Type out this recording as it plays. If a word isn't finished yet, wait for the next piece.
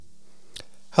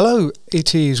Hello,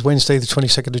 it is Wednesday the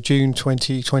 22nd of June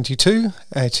 2022.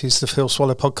 It is the Phil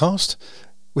Swallow podcast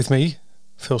with me,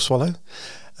 Phil Swallow,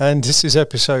 and this is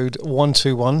episode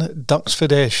 121,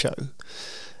 Duxford Air Show,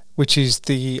 which is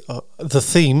the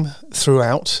theme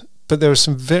throughout, but there are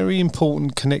some very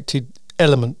important connected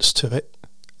elements to it,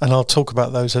 and I'll talk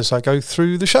about those as I go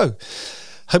through the show.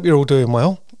 Hope you're all doing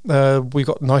well. We've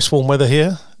got nice warm weather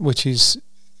here, which is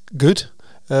good.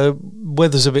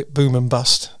 Weather's a bit boom and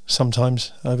bust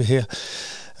sometimes over here.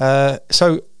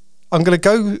 So I'm going to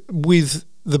go with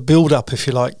the build-up, if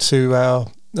you like, to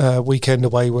our weekend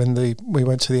away when we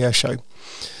went to the air show.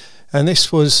 And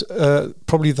this was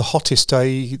probably the hottest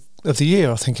day of the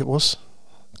year, I think it was,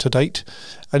 to date.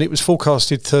 And it was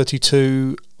forecasted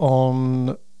 32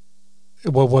 on,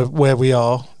 where we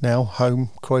are now,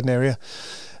 home, Croydon area.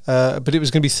 But it was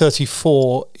going to be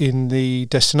 34 in the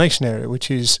destination area,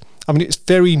 which is, it's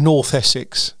very North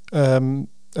Essex and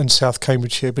South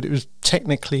Cambridgeshire, but it was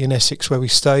technically in Essex where we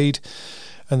stayed,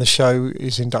 and the show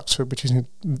is in Duxford, which is in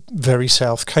very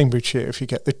South Cambridgeshire, if you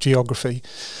get the geography.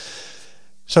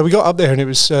 So we got up there and it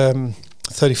was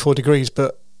 34 degrees,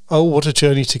 but oh, what a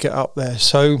journey to get up there.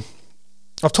 So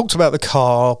I've talked about the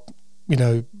car,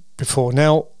 before.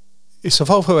 Now, it's a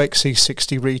Volvo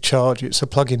XC60 Recharge. It's a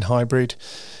plug-in hybrid.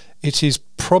 It is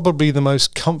probably the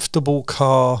most comfortable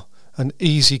car, an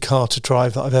easy car to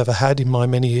drive that I've ever had in my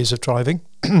many years of driving.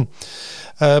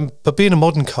 But being a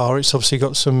modern car, it's obviously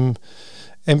got some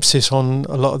emphasis on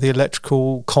a lot of the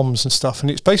electrical comms and stuff.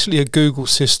 And it's basically a Google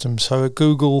system. So a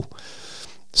Google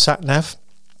sat-nav,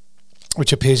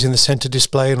 which appears in the centre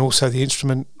display, and also the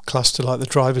instrument cluster like the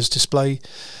driver's display.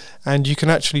 And you can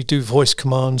actually do voice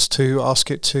commands to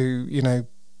ask it to,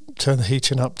 turn the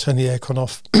heating up, turn the aircon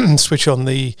off, switch on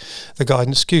the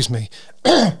guidance,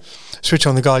 switch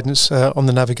on the guidance on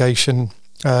the navigation,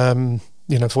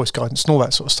 voice guidance and all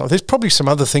that sort of stuff. There's probably some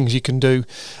other things you can do.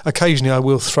 Occasionally I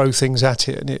will throw things at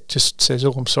it and it just says,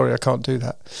 oh, I'm sorry, I can't do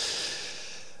that.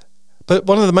 But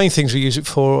one of the main things we use it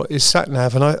for is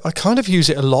sat-nav, and I kind of use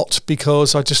it a lot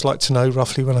because I just like to know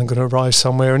roughly when I'm going to arrive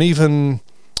somewhere, and even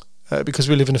because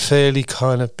we live in a fairly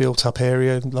kind of built-up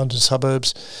area in London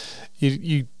suburbs,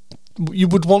 you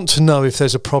would want to know if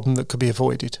there's a problem that could be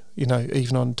avoided,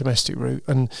 even on a domestic route.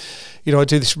 And, I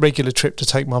do this regular trip to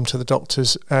take mum to the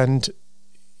doctors, and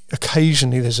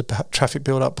occasionally there's a traffic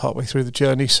build-up partway through the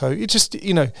journey. So it just,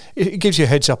 it gives you a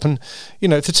heads up. And,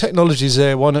 if the technology's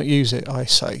there, why not use it, I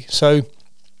say. So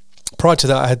prior to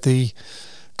that, I had the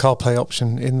CarPlay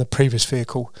option in the previous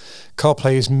vehicle.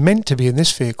 CarPlay is meant to be in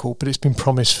this vehicle, but it's been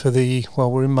promised for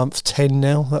we're in month 10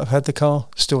 now that I've had the car,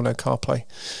 still no CarPlay.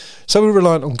 So we're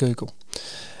reliant on Google.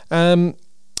 Now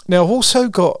I've also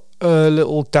got a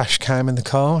little dash cam in the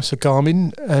car. It's a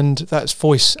Garmin, and that's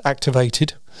voice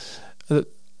activated.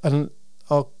 And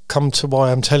I'll come to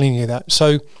why I'm telling you that.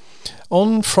 So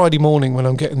on Friday morning when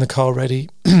I'm getting the car ready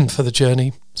for the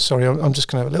journey, sorry, I'm just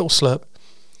going to have a little slurp.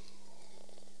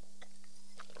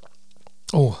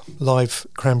 Oh, live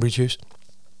cranberry juice.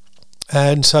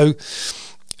 And so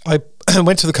I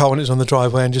went to the car when it was on the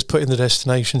driveway and just put in the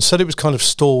destination. Said it was kind of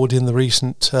stored in the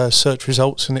recent search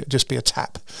results, and it would just be a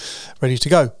tap ready to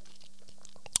go.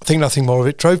 I think nothing more of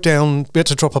it. Drove down, we had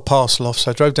to drop a parcel off,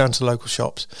 so I drove down to local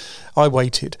shops. I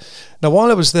waited. Now,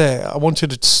 while I was there, I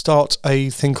wanted to start a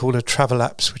thing called a travel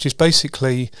apps, which is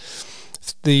basically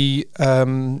the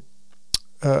Garmin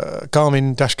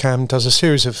dashcam does a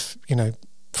series of,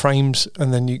 frames,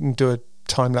 and then you can do a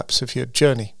time lapse of your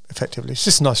journey effectively. It's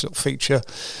just a nice little feature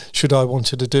should I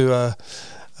wanted to do a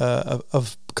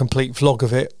complete vlog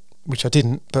of it, which I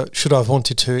didn't, but should I have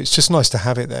wanted to, it's just nice to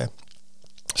have it there.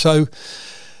 So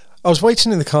I was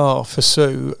waiting in the car for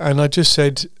Sue, and I just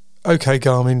said, okay,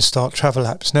 Garmin, start travel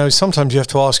apps. Now sometimes you have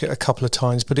to ask it a couple of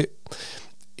times, but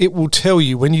it will tell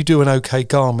you when you do an okay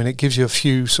Garmin, it gives you a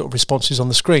few sort of responses on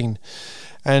the screen.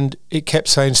 And it kept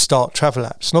saying start travel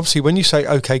apps. And obviously when you say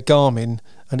OK Garmin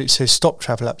and it says stop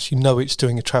travel apps, it's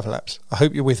doing a travel apps. I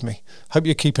hope you're with me. Hope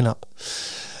you're keeping up.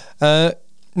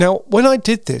 Now, when I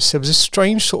did this, there was a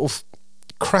strange sort of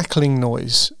crackling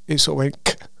noise. It sort of went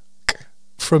k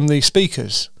from the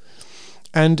speakers.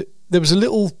 And there was a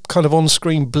little kind of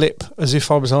on-screen blip as if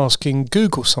I was asking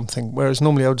Google something, whereas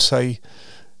normally I would say,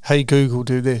 hey Google,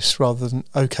 do this, rather than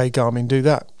OK Garmin, do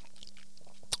that.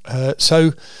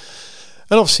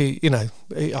 And obviously, I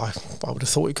would have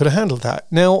thought it could have handled that.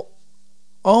 Now,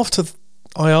 after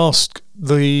I got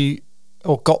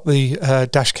the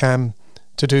dash cam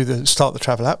to start the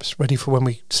travel apps, ready for when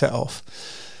we set off,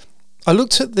 I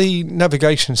looked at the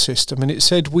navigation system and it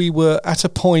said we were at a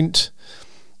point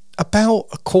about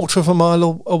a quarter of a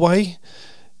mile away.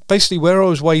 Basically, where I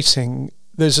was waiting,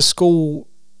 there's a school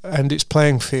and it's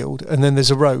playing field, and then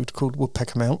there's a road called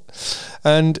Woodpecker Mount,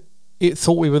 and it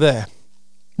thought we were there.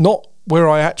 Not where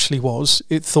I actually was,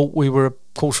 it thought we were a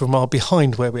quarter of a mile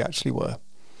behind where we actually were,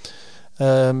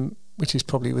 which is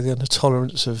probably within the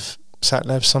tolerance of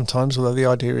sat-nav sometimes, although the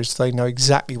idea is they know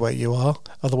exactly where you are,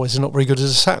 otherwise they're not very good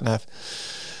as a sat-nav.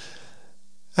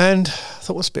 And I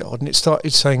thought, what's a bit odd, and it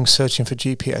started saying searching for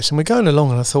GPS, and we're going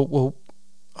along, and I thought, well,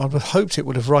 I would have hoped it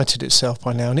would have righted itself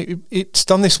by now, and it's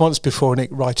done this once before, and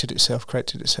it righted itself,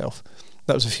 corrected itself.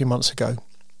 That was a few months ago.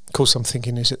 Of course, I'm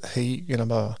thinking, is it the heat?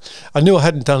 I knew I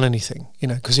hadn't done anything,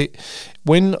 because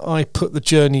when I put the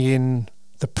journey in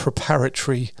the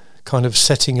preparatory kind of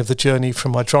setting of the journey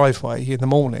from my driveway in the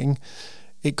morning,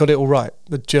 it got it all right,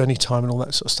 the journey time and all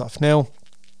that sort of stuff. Now,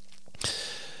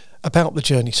 about the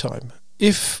journey time,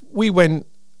 if we went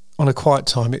on a quiet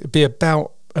time, it would be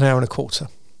about an hour and a quarter.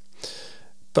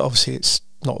 But obviously it's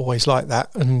not always like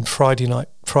that, and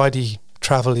Friday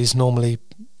travel is normally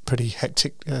pretty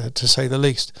hectic, to say the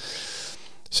least.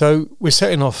 So we're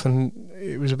setting off, and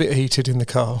it was a bit heated in the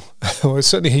car. Well, it was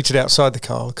certainly heated outside the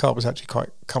car. The car was actually quite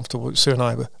comfortable. Sue and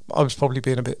I was probably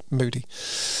being a bit moody.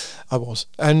 I was.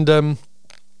 And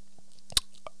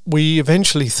we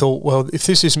eventually thought, well, if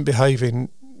this isn't behaving,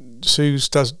 Sue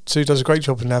does a great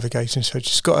job of navigating, so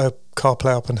she's got her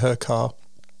CarPlay up in her car.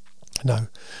 No,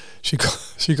 she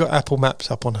got Apple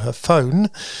Maps up on her phone,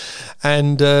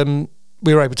 and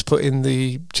we were able to put in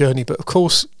the journey. But of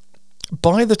course,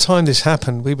 by the time this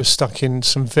happened, we were stuck in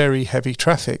some very heavy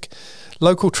traffic,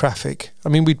 local traffic. I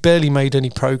mean, we'd barely made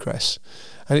any progress,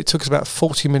 and it took us about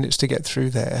 40 minutes to get through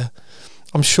there.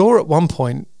 I'm sure at one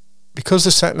point, because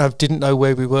the sat-nav didn't know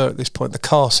where we were at this point, the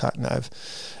car sat-nav,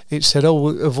 it said, oh,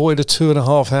 we'll avoid a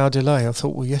 2.5 hour delay. I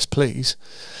thought, well, yes, please.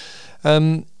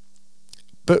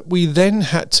 But we then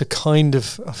had to kind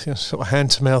of, I think sort of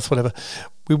hand to mouth, whatever.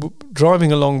 We were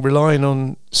driving along, relying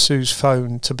on Sue's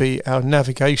phone to be our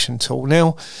navigation tool.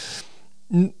 Now,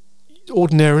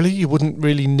 ordinarily, you wouldn't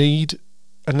really need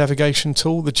a navigation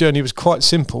tool. The journey was quite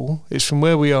simple. It's from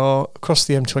where we are across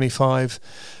the M25,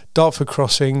 Dartford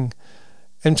Crossing,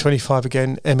 M25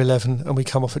 again, M11, and we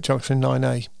come off at junction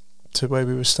 9A to where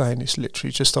we were staying. It's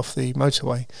literally just off the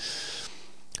motorway.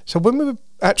 So when we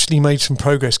actually made some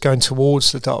progress going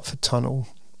towards the Dartford Tunnel,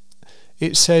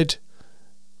 it said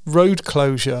road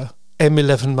closure,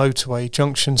 M11 motorway,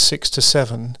 junction 6 to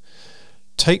 7.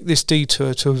 Take this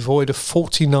detour to avoid a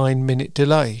 49-minute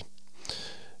delay.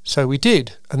 So we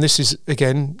did, and this is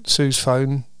again Sue's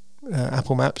phone,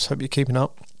 Apple Maps. Hope you're keeping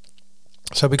up.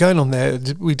 So we're going on there.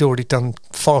 We'd already done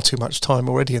far too much time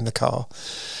already in the car.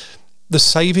 The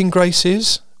saving grace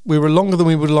is we were longer than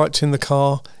we would have liked in the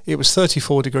car. It was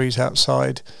 34 degrees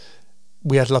outside.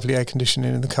 We had lovely air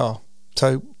conditioning in the car,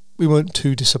 so we weren't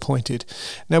too disappointed.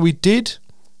 Now, we did,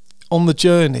 on the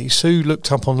journey, Sue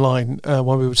looked up online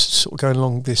while we were sort of going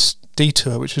along this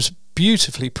detour, which was a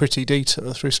beautifully pretty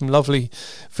detour through some lovely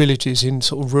villages in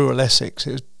sort of rural Essex.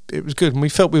 It was good, and we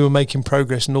felt we were making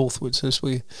progress northwards as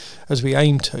we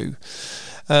aimed to.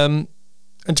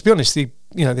 And to be honest, the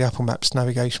Apple Maps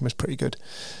navigation was pretty good.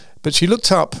 But she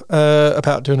looked up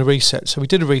about doing a reset. So we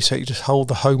did a reset. You just hold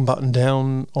the home button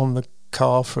down on the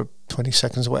car for 20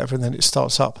 seconds or whatever, and then it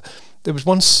starts up. There was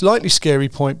one slightly scary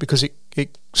point because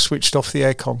it switched off the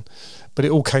aircon, but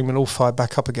it all came and all fired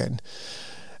back up again.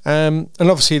 And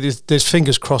obviously there's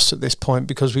fingers crossed at this point,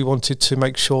 because we wanted to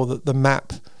make sure that the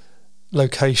map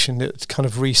location, it kind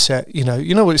of reset. You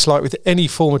know what it's like with any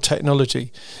form of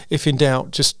technology. If in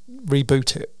doubt, just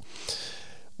reboot it.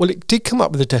 Well, it did come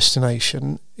up with a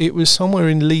destination. It was somewhere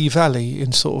in Lee Valley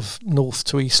in sort of north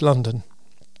to east London.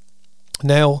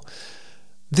 Now,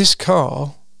 this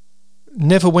car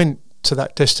never went to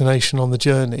that destination on the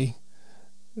journey.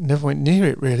 Never went near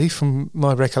it, really, from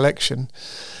my recollection.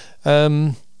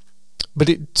 But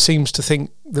it seems to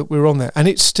think that we're on there. And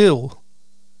it still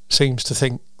seems to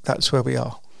think that's where we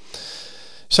are.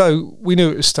 So we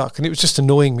knew it was stuck, and it was just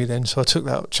annoying me then. So I took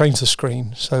that out, changed the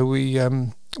screen. So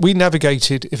we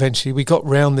navigated eventually. We got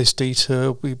round this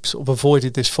detour. We sort of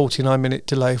avoided this 49-minute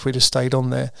delay if we'd have stayed on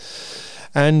there.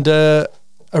 And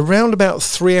around about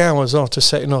 3 hours after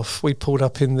setting off, we pulled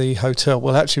up in the hotel.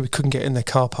 Well, actually, we couldn't get in their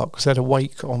car park because they had a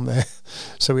wake on there.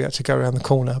 So we had to go around the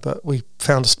corner, but we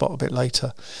found a spot a bit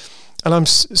later. And I'm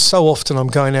so often I'm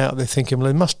going out there thinking, well,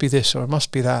 it must be this or it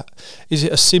must be that. Is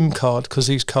it a SIM card? Because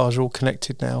these cars are all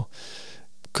connected now.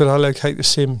 Could I locate the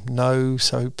SIM? No.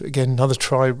 So again, another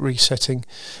try resetting.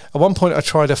 At one point I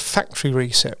tried a factory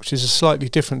reset, which is a slightly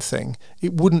different thing.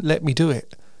 It wouldn't let me do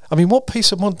it. I mean, what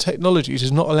piece of modern technology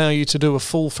does not allow you to do a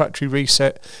full factory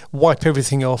reset, wipe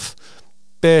everything off,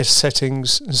 bare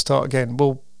settings and start again?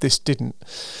 Well, this didn't.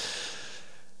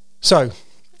 So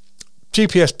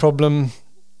GPS problem,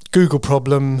 Google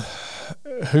problem,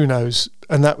 who knows?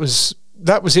 And that was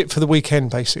it for the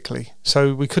weekend, basically.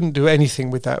 So we couldn't do anything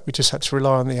with that. We just had to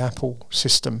rely on the Apple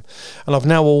system. And I've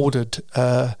now ordered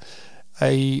a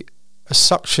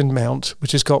suction mount,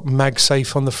 which has got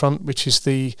MagSafe on the front, which is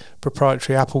the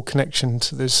proprietary Apple connection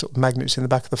to the sort of magnets in the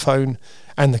back of the phone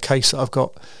and the case that I've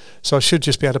got. So I should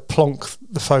just be able to plonk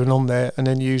the phone on there and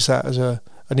then use that as an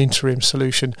interim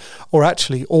solution, or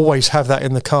actually always have that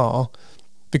in the car,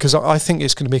 because I think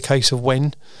it's going to be a case of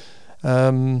when.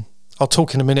 I'll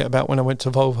talk in a minute about when I went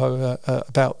to Volvo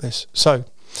about this. So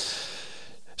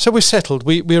we're settled.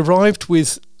 We arrived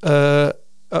with a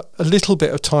little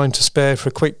bit of time to spare for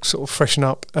a quick sort of freshen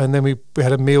up, and then we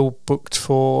had a meal booked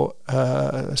for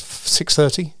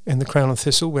 6:30 in the Crown and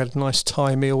Thistle. We had a nice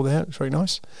Thai meal there. It was very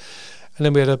nice. And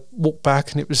then we had a walk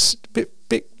back, and it was a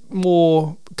bit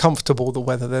more comfortable, the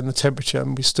weather, than the temperature.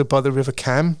 And we stood by the River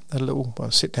Cam, had a little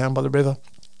sit down by the river,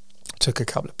 took a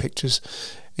couple of pictures,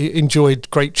 enjoyed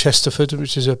Great Chesterford,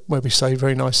 which is where we stayed,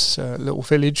 very nice little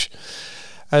village,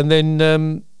 and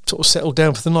then sort of settled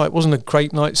down for the night. It wasn't a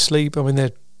great night's sleep. I mean,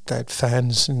 they had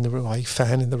fans in the room, a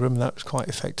fan in the room, that was quite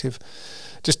effective.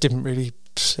 Just didn't really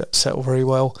settle very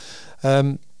well.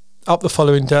 Up the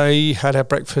following day, had our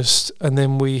breakfast, and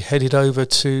then we headed over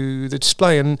to the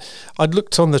display. And I'd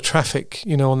looked on the traffic,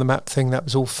 on the map thing, that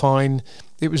was all fine.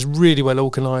 It was really well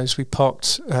organised. We parked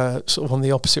sort of on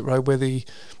the opposite road where the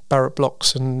Barratt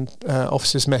Blocks and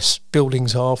Officers' Mess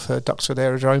buildings are for Duxford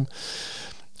Aerodrome.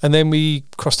 And then we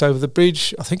crossed over the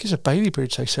bridge. I think it's a Bailey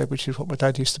Bridge, they said, which is what my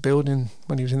dad used to build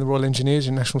when he was in the Royal Engineers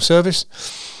in National Service.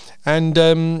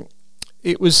 And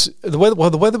it was the weather.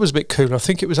 Well, the weather was a bit cooler. I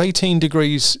think it was 18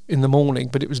 degrees in the morning,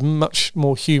 but it was much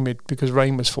more humid because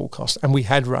rain was forecast, and we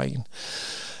had rain.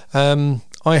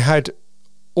 I had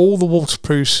all the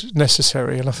waterproofs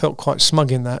necessary, and I felt quite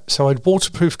smug in that. So I had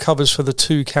waterproof covers for the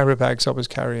 2 carry bags I was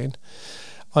carrying.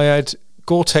 I had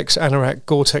Gore-Tex anorak,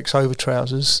 Gore-Tex over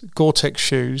trousers, Gore-Tex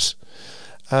shoes,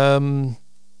 and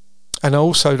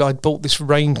I'd bought this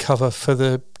rain cover for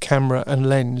the camera and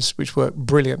lens, which worked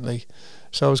brilliantly.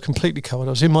 So I was completely covered.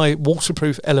 I was in my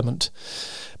waterproof element.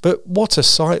 But what a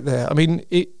sight there. I mean,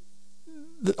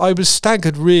 I was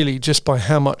staggered really just by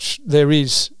how much there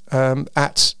is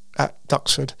at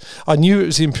Duxford. I knew it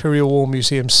was the Imperial War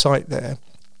Museum site there.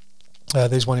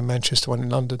 There's one in Manchester, one in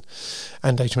London,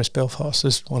 and HMS Belfast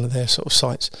is one of their sort of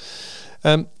sites.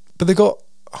 But they've got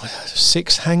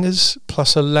 6 hangars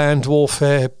plus a land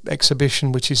warfare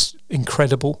exhibition, which is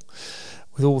incredible,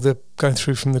 with all the going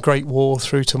through from the Great War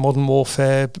through to modern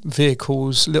warfare,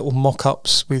 vehicles, little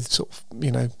mock-ups with sort of,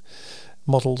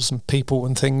 models and people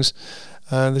and things.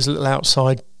 There's a little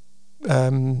outside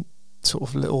sort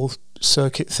of little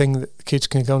circuit thing that the kids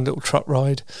can go on a little truck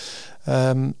ride.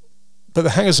 But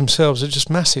the hangars themselves are just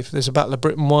massive. There's a Battle of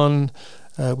Britain one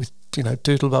with,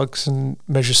 Doodlebugs and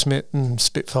Messerschmitt and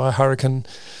Spitfire Hurricane.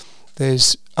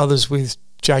 There's others with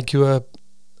Jaguar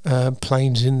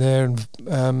planes in there,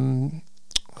 and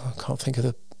I can't think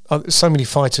of so many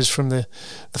fighters from the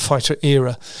fighter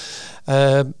era.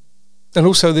 And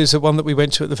also there's the one that we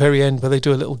went to at the very end where they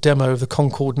do a little demo of the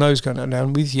Concorde nose going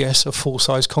down with, yes, a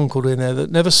full-size Concorde in there that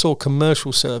never saw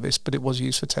commercial service, but it was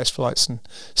used for test flights and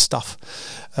stuff,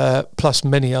 plus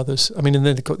many others. I mean, and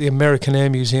then they've got the American Air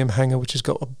Museum hangar, which has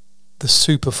got the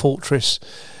Super Fortress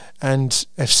and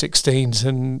F-16s.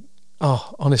 And,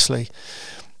 honestly,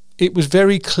 it was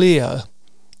very clear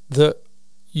that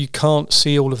you can't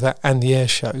see all of that and the air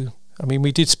show. I mean,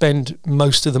 we did spend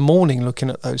most of the morning looking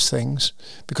at those things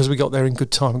because we got there in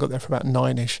good time. We got there for about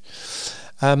 9ish.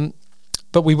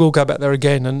 But we will go back there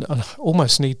again and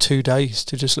almost need 2 days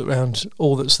to just look around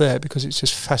all that's there because it's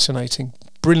just fascinating,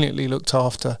 brilliantly looked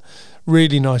after,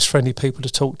 really nice, friendly people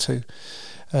to talk to.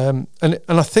 And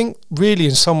I think really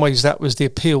in some ways that was the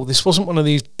appeal. This wasn't one of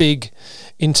these big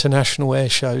international air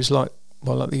shows like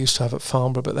they used to have at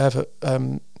Farnborough, but they have at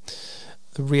the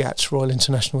RIAT's Royal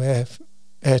International Air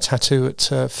Tattoo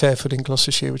at Fairford in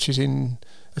Gloucestershire, which is in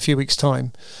a few weeks'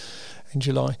 time, in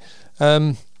July.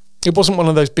 It wasn't one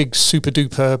of those big super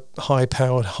duper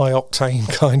high-powered,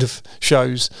 high-octane kind of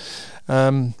shows,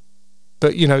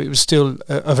 but it was still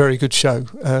a very good show,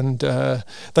 and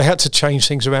they had to change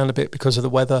things around a bit because of the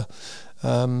weather,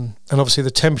 and obviously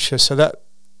the temperature. So that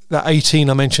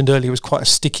 18 I mentioned earlier was quite a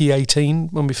sticky 18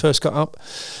 when we first got up.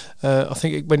 I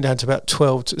think it went down to about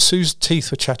 12. Sue's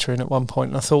teeth were chattering at one point,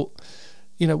 and I thought,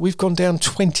 we've gone down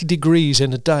 20 degrees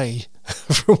in a day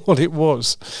from what it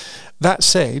was. That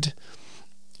said,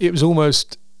 it was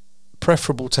almost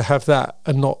preferable to have that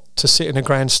and not to sit in a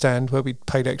grandstand where we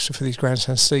paid extra for these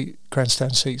grandstand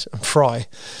seats and fry.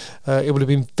 It would have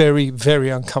been very, very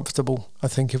uncomfortable, I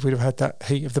think, if we'd have had that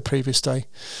heat of the previous day.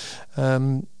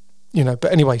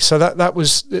 But anyway, so there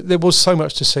was so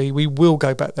much to see. We will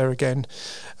go back there again.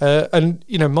 And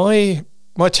my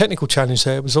technical challenge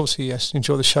there was obviously, yes,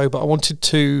 enjoy the show, but I wanted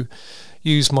to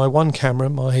use my one camera,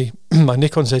 my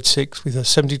Nikon Z6 with a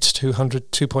 70-200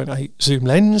 2.8 zoom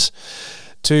lens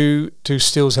to do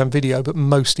stills and video, but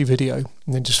mostly video,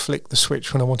 and then just flick the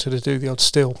switch when I wanted to do the odd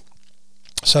still.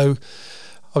 So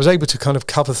I was able to kind of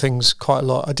cover things quite a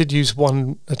lot. I did use a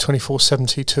 24-70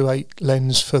 2.8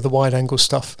 lens for the wide angle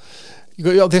stuff.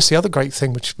 That's the other great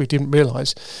thing, which we didn't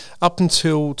realise. Up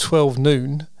until 12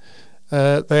 noon,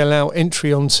 they allow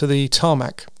entry onto the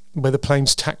tarmac where the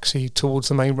planes taxi towards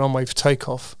the main runway for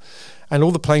takeoff, and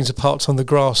all the planes are parked on the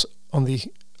grass on the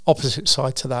opposite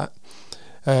side to that,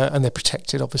 and they're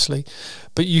protected obviously,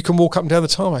 but you can walk up and down the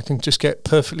tarmac and just get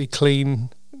perfectly clean,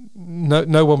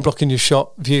 no one blocking your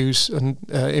shot views and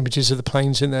images of the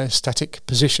planes in their static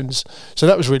positions. So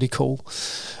that was really cool.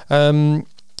 And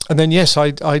then yes,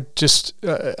 I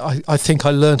think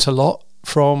I learnt a lot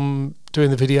from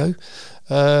doing the video.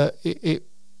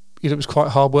 It was quite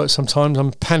hard work sometimes.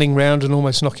 I'm panning round and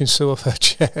almost knocking Sue off her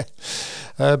chair.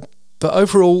 But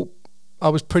overall, I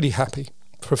was pretty happy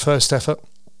for a first effort.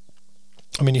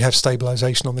 I mean, you have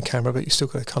stabilisation on the camera, but you still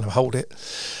got to kind of hold it.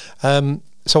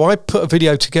 So I put a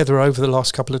video together over the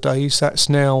last couple of days. That's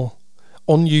now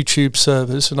on YouTube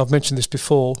servers, and I've mentioned this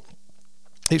before.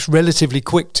 It's relatively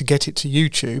quick to get it to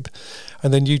YouTube,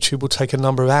 and then YouTube will take a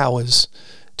number of hours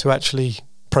to actually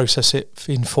process it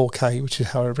in 4K, which is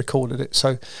how I recorded it.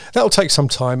 So that'll take some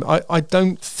time. I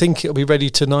don't think it'll be ready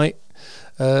tonight.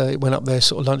 It went up there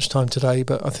sort of lunchtime today,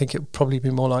 but I think it'll probably be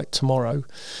more like tomorrow.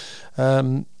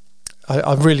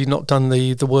 I've really not done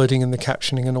the wording and the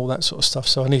captioning and all that sort of stuff,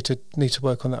 so I need to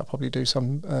work on that. I'll probably do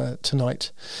some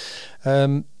tonight.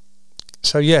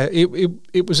 So yeah,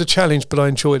 it was a challenge, but I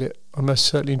enjoyed it. I most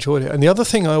certainly enjoyed it. And the other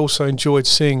thing I also enjoyed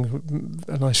seeing,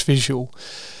 a nice visual,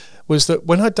 was that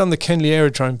when I'd done the Kenley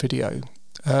Aerodrome video,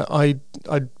 I'd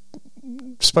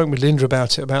spoken with Linda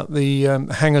about it, about the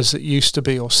hangars that used to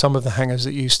be, or some of the hangars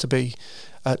that used to be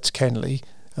at Kenley.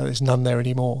 There's none there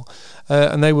anymore.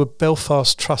 And they were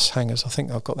Belfast truss hangars. I think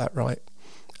I've got that right.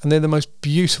 And they're the most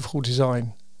beautiful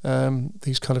design,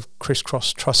 these kind of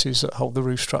crisscross trusses that hold the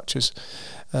roof structures.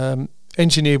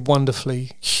 Engineered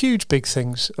wonderfully. Huge, big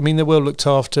things. I mean, they're well looked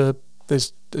after.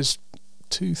 There's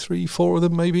 2, 3, 4 of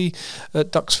them maybe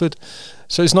at Duxford.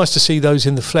 So it's nice to see those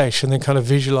in the flesh and then kind of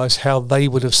visualise how they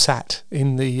would have sat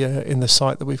in the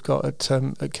site that we've got at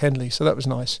Kenley. So that was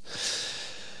nice.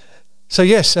 So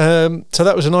yes, so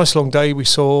that was a nice long day. We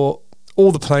saw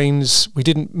all the planes. We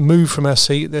didn't move from our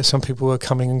seat. There's some people who were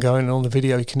coming and going, and on the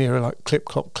video you can hear like clip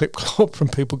clop from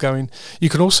people going. You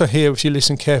can also hear, if you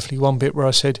listen carefully, one bit where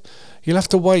I said you'll have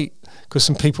to wait because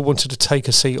some people wanted to take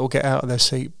a seat or get out of their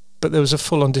seat, but there was a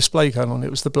full-on display going on.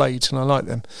 It was the blades, and I like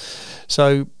them.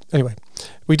 So anyway,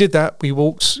 we did that. We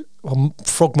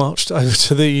frog marched over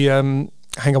to the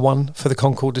Hangar 1 for the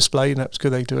Concorde display, and that was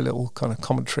good. They do a little kind of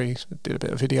commentary, did a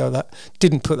bit of video of that.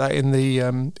 Didn't put that in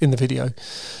the video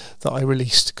that I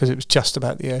released because it was just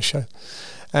about the air show.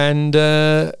 And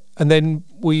then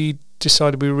we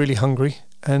decided we were really hungry,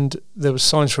 and there was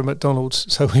signs for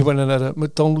McDonald's, so we went and had a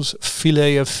McDonald's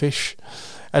fillet of fish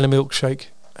and a milkshake.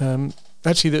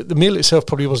 Actually, the meal itself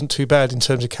probably wasn't too bad in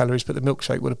terms of calories, but the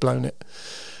milkshake would have blown it.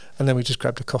 And then we just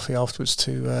grabbed a coffee afterwards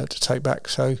to take back.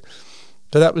 So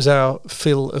that was our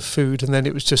fill of food, and then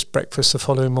it was just breakfast the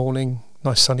following morning.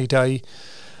 Nice sunny day,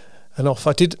 and off.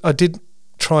 I did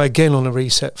try again on a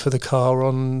reset for the car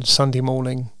on Sunday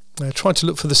morning. I tried to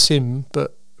look for the SIM,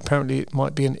 but apparently it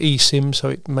might be an eSIM, so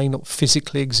it may not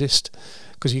physically exist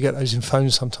because you get those in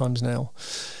phones sometimes now.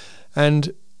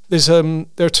 And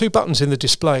there are 2 buttons in the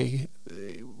display.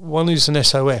 One is an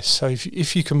SOS, so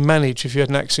if you can manage, if you had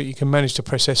an accident, you can manage to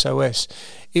press SOS.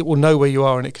 It will know where you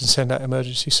are and it can send out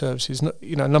emergency services.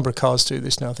 A number of cars do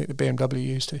this now. I think the BMW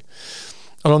used to.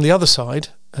 And on the other side,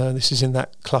 this is in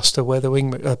that cluster where the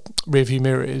rear view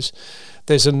mirror is,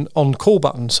 there's an on-call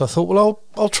button. So I thought, well,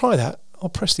 I'll try that. I'll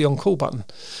press the on-call button.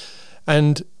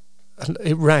 And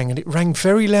it rang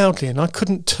very loudly, and I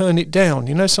couldn't turn it down.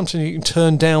 You know, sometimes you can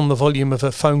turn down the volume of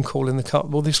a phone call in the car.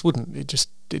 Well, this wouldn't.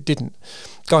 It didn't.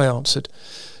 Guy answered,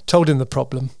 told him the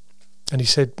problem, and he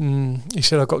said,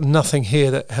 I've got nothing here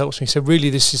that helps me. He said, really,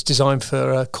 this is designed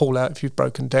for a call out if you've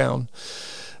broken down.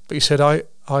 But he said,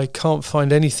 I can't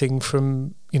find anything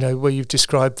from, where you've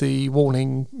described the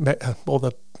warning or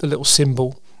the little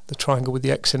symbol, the triangle with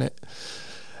the X in it.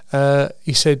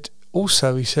 He said,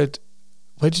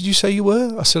 where did you say you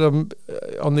were? I said, I'm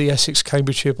on the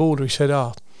Essex-Cambridgeshire border. He said,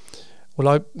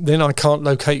 well, then I can't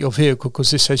locate your vehicle because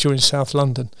this says you're in South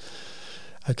London.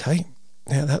 Okay,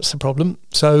 yeah, that's the problem.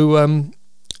 So, and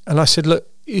I said, look,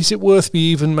 is it worth me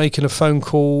even making a phone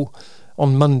call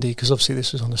on Monday, because obviously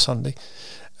this was on a Sunday,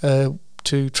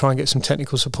 to try and get some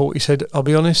technical support? He said, I'll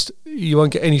be honest, you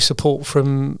won't get any support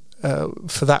from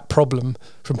for that problem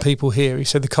from people here. He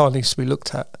said the car needs to be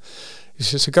looked at. He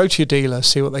said, so go to your dealer,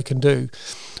 see what they can do.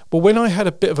 Well, when I had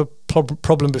a bit of a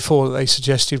problem before that they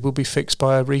suggested would be fixed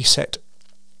by a reset,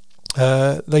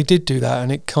 they did do that,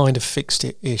 and it kind of fixed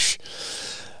it-ish.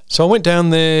 So I went down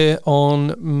there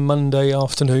on Monday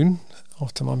afternoon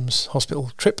after Mum's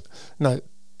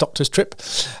doctor's trip,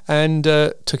 and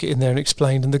took it in there and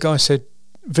explained. And the guy said,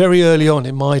 very early on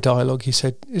in my dialogue, he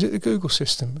said, is it the Google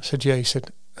system? I said, yeah. He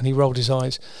said, and he rolled his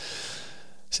eyes.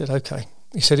 I said, okay.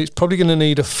 He said, it's probably going to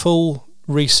need a full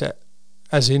reset,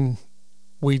 as in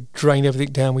we drain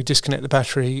everything down, we disconnect the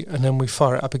battery, and then we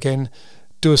fire it up again,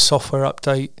 do a software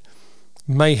update,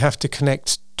 may have to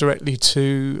connect directly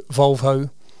to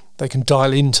Volvo. They can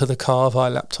dial into the car via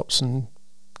laptops and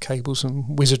cables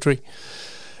and wizardry.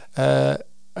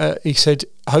 He said,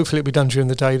 hopefully it'll be done during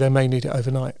the day. They may need it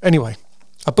overnight. Anyway,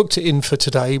 I booked it in for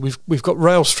today. We've got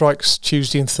rail strikes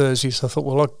Tuesday and Thursday, so I thought,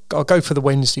 well, I'll go for the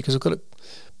Wednesday because I've got to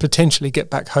potentially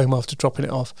get back home after dropping it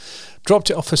off.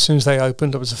 Dropped it off as soon as they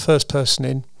opened. I was the first person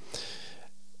in.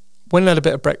 Went and had a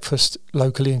bit of breakfast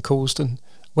locally in Coulsdon.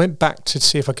 Went back to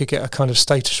see if I could get a kind of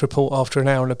status report after an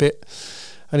hour and a bit.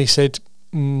 And he said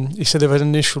they've had an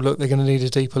initial look. They're going to need a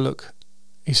deeper look.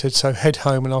 He said, so head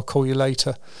home and I'll call you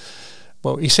later.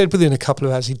 Well, he said within a couple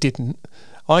of hours. He didn't.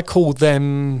 I called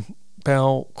them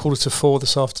about 3:45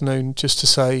 this afternoon just to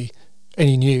say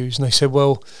any news, and they said,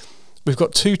 well, we've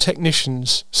got two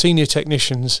technicians, senior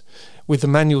technicians, with the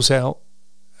manuals out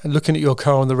and looking at your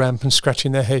car on the ramp and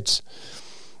scratching their heads.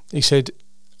 He said,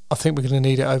 I think we're going to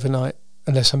need it overnight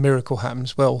unless a miracle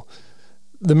happens. Well,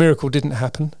 the miracle didn't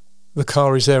happen. The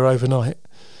car is there overnight.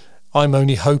 I'm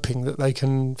only hoping that they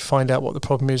can find out what the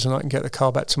problem is and I can get the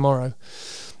car back tomorrow.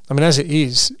 I mean, as it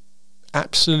is,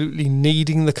 absolutely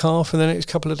needing the car for the next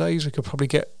couple of days, we could probably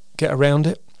get around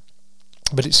it,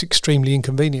 but it's extremely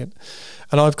inconvenient.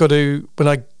 And I've got to, when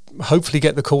I hopefully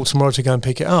get the call tomorrow to go and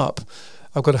pick it up,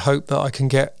 I've got to hope that I can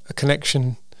get a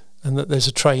connection and that there's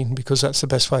a train, because that's the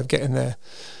best way of getting there.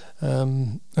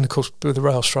 And of course, with the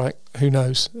rail strike, who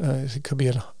knows? It could be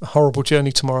a horrible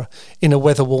journey tomorrow in a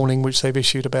weather warning which they've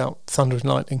issued about thunder and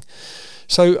lightning.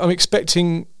 So I'm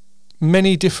expecting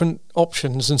many different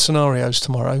options and scenarios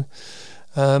tomorrow.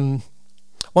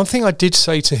 One thing I did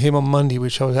say to him on Monday,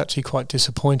 which I was actually quite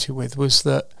disappointed with, was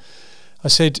that I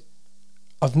said,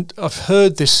 I've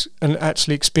heard this and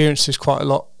actually experienced this quite a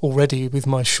lot already with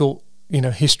my short,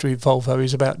 history of Volvo,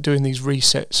 is about doing these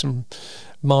resets and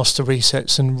master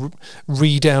resets and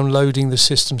re-downloading the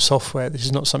system software. This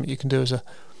is not something you can do as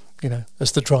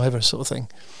as the driver sort of thing.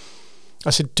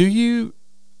 I said, do you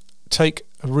take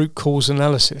a root cause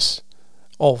analysis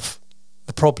of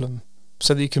the problem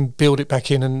so that you can build it back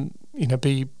in and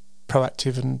be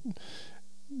proactive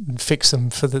and fix them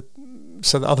so that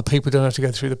other people don't have to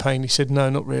go through the pain? He said,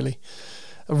 no, not really.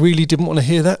 I really didn't want to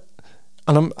hear that,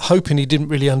 and I'm hoping he didn't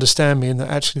really understand me and that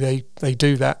actually they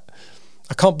do that.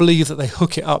 I can't believe that they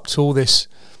hook it up to all this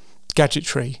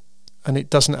gadgetry and it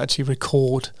doesn't actually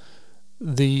record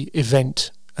the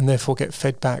event and therefore get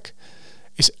fed back.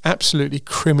 It's absolutely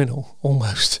criminal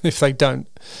almost if they don't.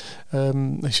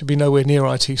 They should be nowhere near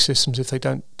IT systems if they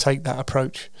don't take that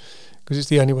approach, because it's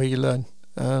the only way you learn.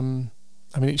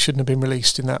 It shouldn't have been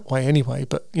released in that way anyway,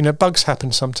 but bugs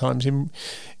happen sometimes. You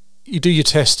do your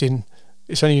testing,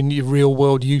 it's only in your real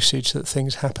world usage that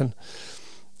things happen,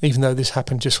 even though this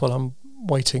happened just while I'm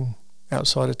waiting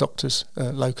outside a doctor's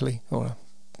locally, or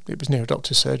it was near a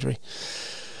doctor's surgery.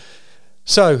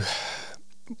 So,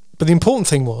 but the important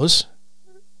thing was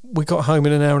we got home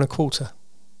in an hour and a quarter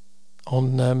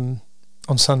on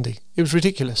Sunday. It was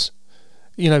ridiculous.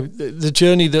 The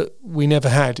journey that we never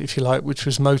had, if you like, which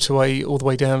was motorway all the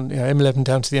way down, M11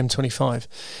 down to the M25.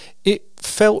 It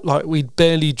felt like we'd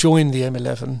barely joined the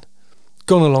M11,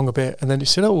 gone along a bit, and then it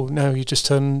said, oh, no, you just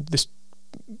turn this,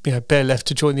 bare left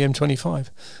to join the M25.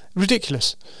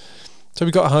 Ridiculous. So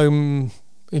we got home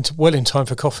in time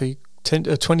for coffee,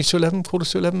 20 to 11,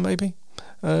 11:15 maybe,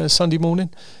 Sunday morning.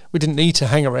 We didn't need to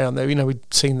hang around there.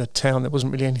 We'd seen the town. There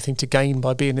wasn't really anything to gain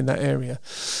by being in that area.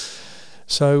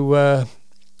 So,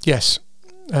 yes.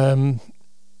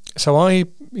 So I,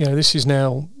 this is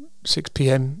now 6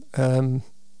 p.m.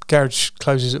 Garage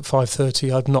closes at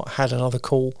 5:30. I've not had another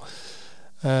call.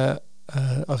 So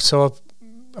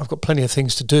I've got plenty of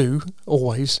things to do,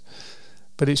 always.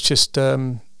 but it's just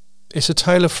it's a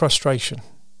tale of frustration.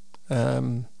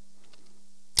 I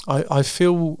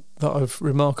feel that I've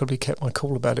remarkably kept my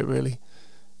cool about it, really,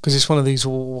 because it's one of these,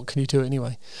 well, what can you do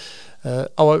anyway?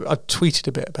 I tweeted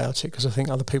a bit about it because I think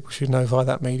other people should know via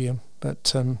that medium.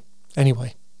 But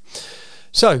anyway,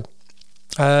 so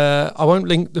I won't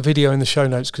link the video in the show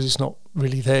notes because it's not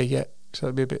really there yet, so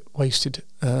it'd be a bit wasted.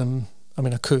 I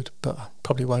mean, I could, but I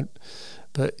probably won't.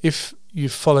 But if you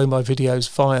follow my videos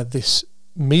via this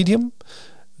medium,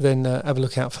 then have a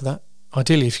look out for that.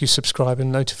 Ideally, if you subscribe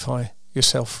and notify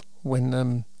yourself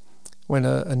when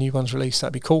a new one's released,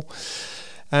 that'd be cool.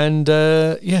 And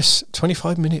yes,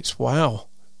 25 minutes, wow,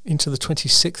 into the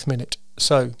 26th minute.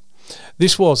 So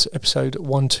this was episode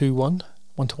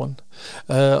 121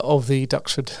 of the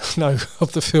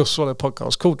of the Phil Swallow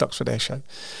podcast, called Duxford Air Show.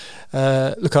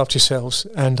 Look after yourselves,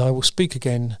 and I will speak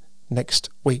again next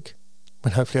week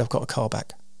when hopefully I've got a car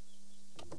back.